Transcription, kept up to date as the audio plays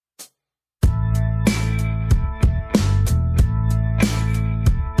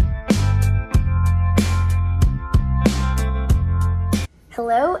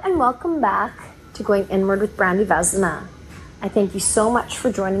welcome back to Going Inward with Brandy Vesna. I thank you so much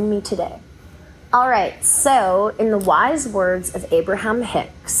for joining me today. All right, so in the wise words of Abraham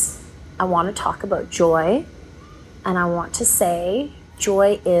Hicks, I want to talk about joy, and I want to say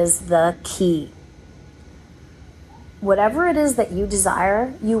joy is the key. Whatever it is that you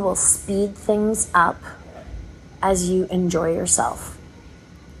desire, you will speed things up as you enjoy yourself.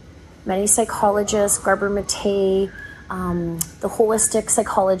 Many psychologists, Gabor Mate, the holistic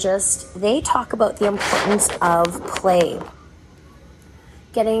psychologist, they talk about the importance of play.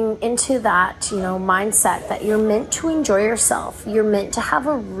 Getting into that, mindset that you're meant to enjoy yourself. You're meant to have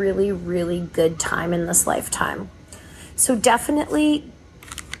a really, really good time in this lifetime. So definitely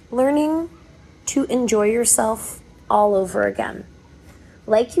learning to enjoy yourself all over again,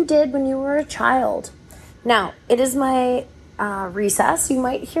 like you did when you were a child. Now, it is my recess. You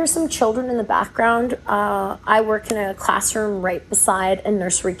might hear some children in the background. I work in a classroom right beside a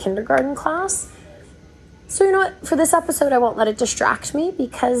nursery kindergarten class. So you know what? For this episode, I won't let it distract me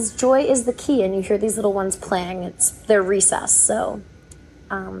because joy is the key, and you hear these little ones playing. It's their recess. So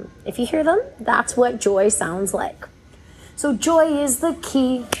if you hear them, that's what joy sounds like. So joy is the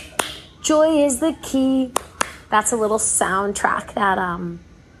key. Joy is the key. That's a little soundtrack that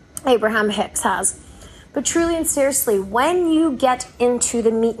Abraham Hicks has. But truly and seriously, when you get into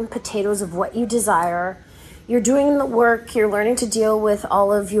the meat and potatoes of what you desire, you're doing the work, you're learning to deal with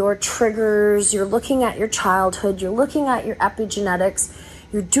all of your triggers, you're looking at your childhood, you're looking at your epigenetics,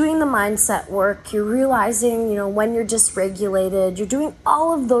 you're doing the mindset work, you're realizing, when you're dysregulated, you're doing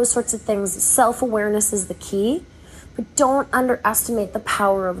all of those sorts of things. Self-awareness is the key, but don't underestimate the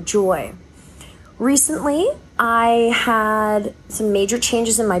power of joy. Recently, I had some major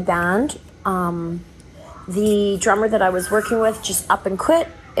changes in my band. The drummer that I was working with just up and quit.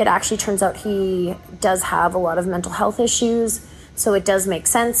 It actually turns out he does have a lot of mental health issues, so it does make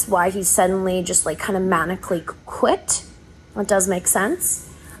sense why he suddenly just kind of manically quit. It does make sense.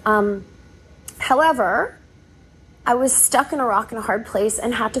 However, I was stuck in a rock and a hard place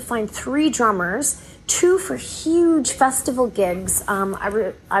and had to find 3 drummers, 2 for huge festival gigs.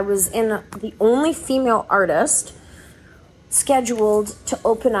 I was in the only female artist scheduled to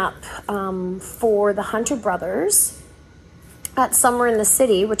open up for the Hunter Brothers at Summer in the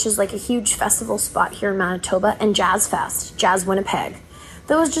City, which is a huge festival spot here in Manitoba, and Jazz Fest, Jazz Winnipeg.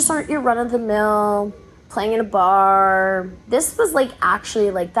 Those just aren't your run-of-the-mill, playing in a bar. This was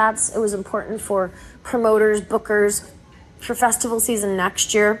it was important for promoters, bookers, for festival season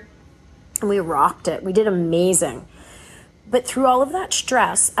next year, and we rocked it. We did amazing. But through all of that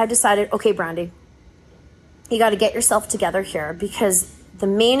stress, I decided, okay, Brandy, you got to get yourself together here, because the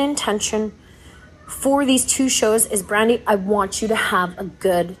main intention for these 2 shows is, Brandy, I want you to have a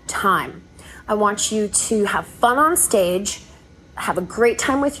good time. I want you to have fun on stage, have a great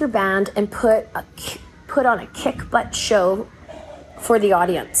time with your band, and put on a kick-butt show for the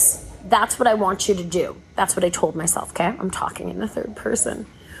audience. That's what I want you to do. That's what I told myself, okay? I'm talking in the third person.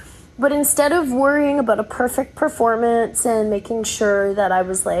 But instead of worrying about a perfect performance and making sure that I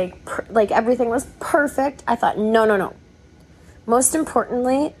was everything was perfect, I thought, no. Most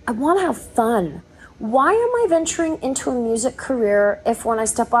importantly, I want to have fun. Why am I venturing into a music career if when I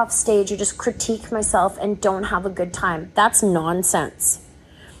step off stage, I just critique myself and don't have a good time? That's nonsense.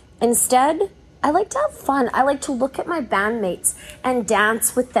 Instead, I like to have fun. I like to look at my bandmates and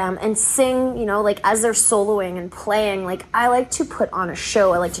dance with them and sing, as they're soloing and playing. I like to put on a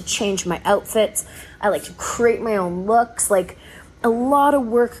show. I like to change my outfits. I like to create my own looks. A lot of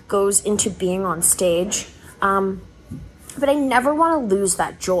work goes into being on stage. But I never want to lose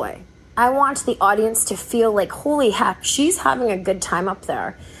that joy. I want the audience to feel holy heck, she's having a good time up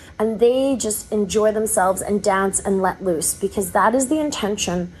there. And they just enjoy themselves and dance and let loose, because that is the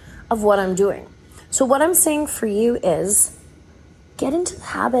intention of what I'm doing. So what I'm saying for you is get into the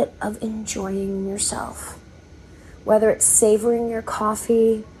habit of enjoying yourself. Whether it's savoring your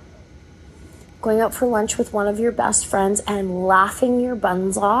coffee, going out for lunch with one of your best friends and laughing your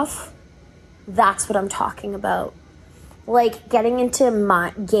buns off, that's what I'm talking about. Getting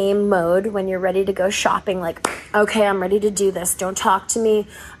into game mode when you're ready to go shopping, okay, I'm ready to do this. Don't talk to me.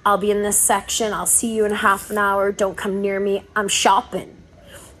 I'll be in this section. I'll see you in half an hour. Don't come near me. I'm shopping.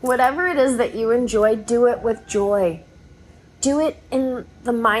 Whatever it is that you enjoy, do it with joy. Do it in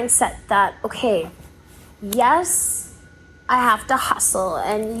the mindset that, okay, yes, I have to hustle,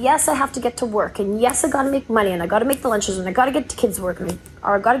 and yes, I have to get to work, and yes, I got to make money, and I got to make the lunches, and I got to get the kids to work, or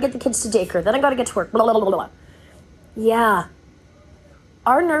I got to get the kids to daycare, then I got to get to work, blah, blah, blah, blah. Yeah.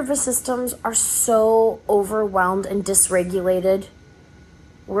 Our nervous systems are so overwhelmed and dysregulated.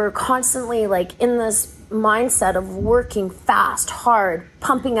 We're constantly in this mindset of working fast, hard,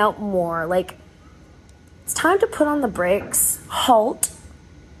 pumping out more. Like, it's time to put on the brakes, halt,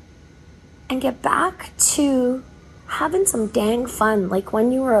 and get back to having some dang fun, like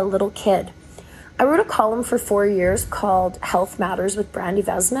when you were a little kid. I wrote a column for 4 years called Health Matters with Brandy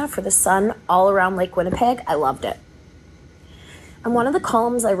Vesna for The Sun all around Lake Winnipeg. I loved it. And one of the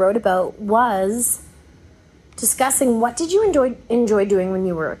columns I wrote about was discussing what did you enjoy doing when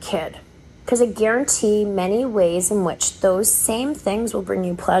you were a kid? Because I guarantee many ways in which those same things will bring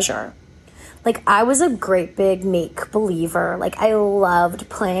you pleasure. Like, I was a great big make-believer. Like, I loved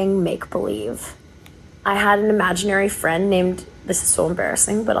playing make-believe. I had an imaginary friend named, this is so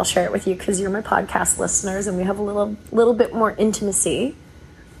embarrassing, but I'll share it with you because you're my podcast listeners and we have a little bit more intimacy.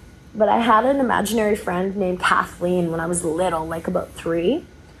 But I had an imaginary friend named Kathleen when I was little, like about 3.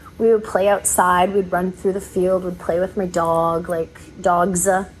 We would play outside, we'd run through the field, we'd play with my dog, like dogs.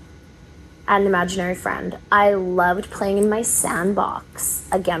 An imaginary friend. I loved playing in my sandbox.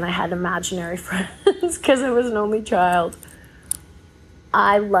 Again, I had imaginary friends because I was an only child.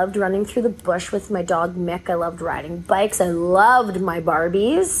 I loved running through the bush with my dog Mick. I loved riding bikes. I loved my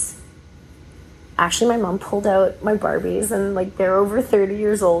Barbies. Actually, my mom pulled out my Barbies and like they're over 30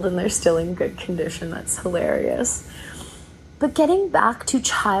 years old and they're still in good condition. That's hilarious. But getting back to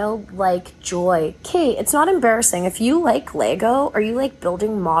childlike joy. Okay, it's not embarrassing. If you like Lego or you like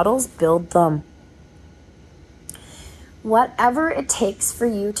building models, build them. Whatever it takes for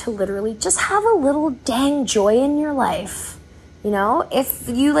you to literally just have a little dang joy in your life. You know, if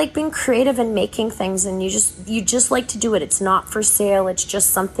you like being creative and making things and you just like to do it, it's not for sale, it's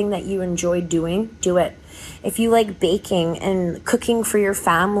just something that you enjoy doing, do it. If you like baking and cooking for your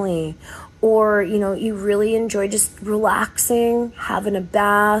family, or, you know, you really enjoy just relaxing, having a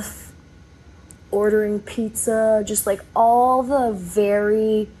bath, ordering pizza, just like all the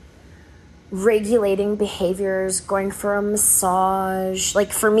very regulating behaviors, going for a massage.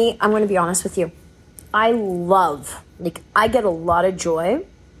 Like for me, I'm going to be honest with you. I get a lot of joy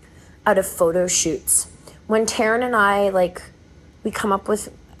out of photo shoots. When Taryn and I, we come up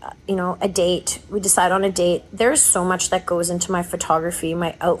with, a date, we decide on a date, there's so much that goes into my photography,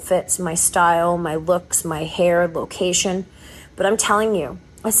 my outfits, my style, my looks, my hair, location. But I'm telling you,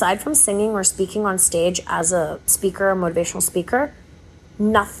 aside from singing or speaking on stage as a speaker, a motivational speaker,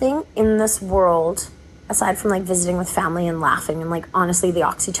 nothing in this world, aside from visiting with family and laughing and honestly the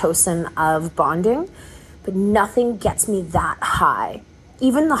oxytocin of bonding, but nothing gets me that high.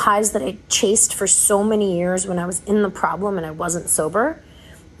 Even the highs that I chased for so many years when I was in the problem and I wasn't sober,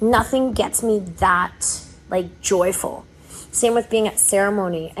 nothing gets me that joyful. Same with being at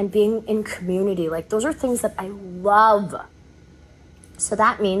ceremony and being in community. Those are things that I love. So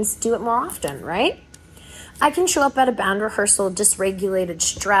that means do it more often, right? I can show up at a band rehearsal dysregulated,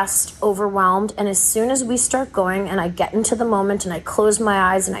 stressed, overwhelmed, and as soon as we start going and I get into the moment and I close my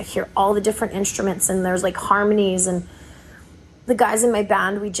eyes and I hear all the different instruments and there's harmonies and the guys in my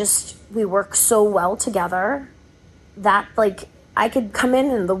band, we work so well together that I could come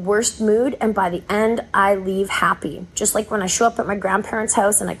in the worst mood and by the end I leave happy. Just like when I show up at my grandparents'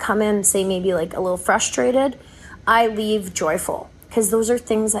 house and I come in and say maybe a little frustrated, I leave joyful because those are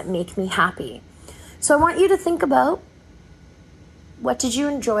things that make me happy. So I want you to think about, what did you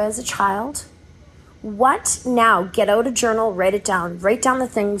enjoy as a child? What now? Get out a journal, write it down. Write down the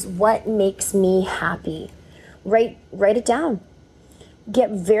things, what makes me happy. Write it down.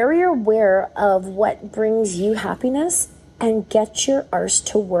 Get very aware of what brings you happiness and get your arse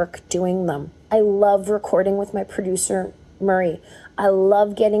to work doing them. I love recording with my producer, Murray. I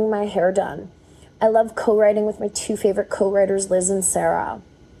love getting my hair done. I love co-writing with my 2 favorite co-writers, Liz and Sarah.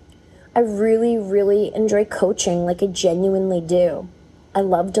 I really, really enjoy coaching, I genuinely do. I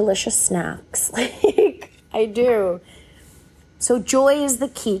love delicious snacks. I do. So joy is the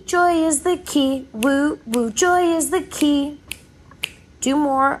key. Joy is the key. Woo, woo, joy is the key. Do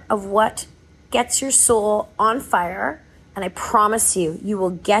more of what gets your soul on fire, and I promise you, you will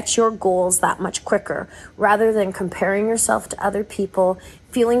get your goals that much quicker rather than comparing yourself to other people,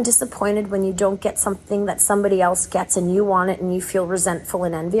 feeling disappointed when you don't get something that somebody else gets and you want it and you feel resentful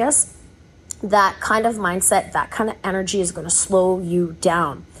and envious. That kind of mindset, that kind of energy is going to slow you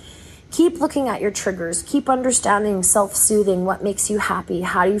down. Keep looking at your triggers. Keep understanding self-soothing, what makes you happy,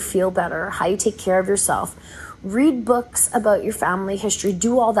 how you feel better, how you take care of yourself. Read books about your family history.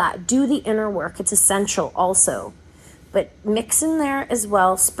 Do all that. Do the inner work. It's essential also. But mix in there as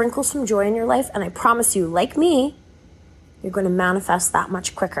well. Sprinkle some joy in your life. And I promise you, like me, you're going to manifest that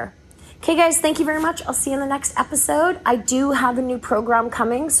much quicker. Okay, guys, thank you very much. I'll see you in the next episode. I do have a new program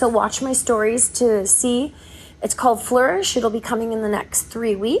coming, so watch my stories to see. It's called Flourish. It'll be coming in the next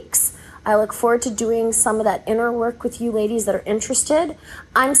 3 weeks. I look forward to doing some of that inner work with you ladies that are interested.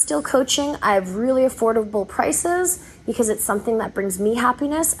 I'm still coaching. I have really affordable prices because it's something that brings me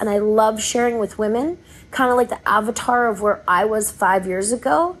happiness, and I love sharing with women, kind of like the avatar of where I was 5 years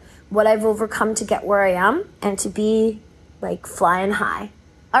ago, what I've overcome to get where I am and to be like flying high.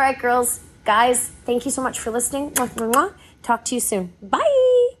 All right, girls, guys, thank you so much for listening. Talk to you soon. Bye.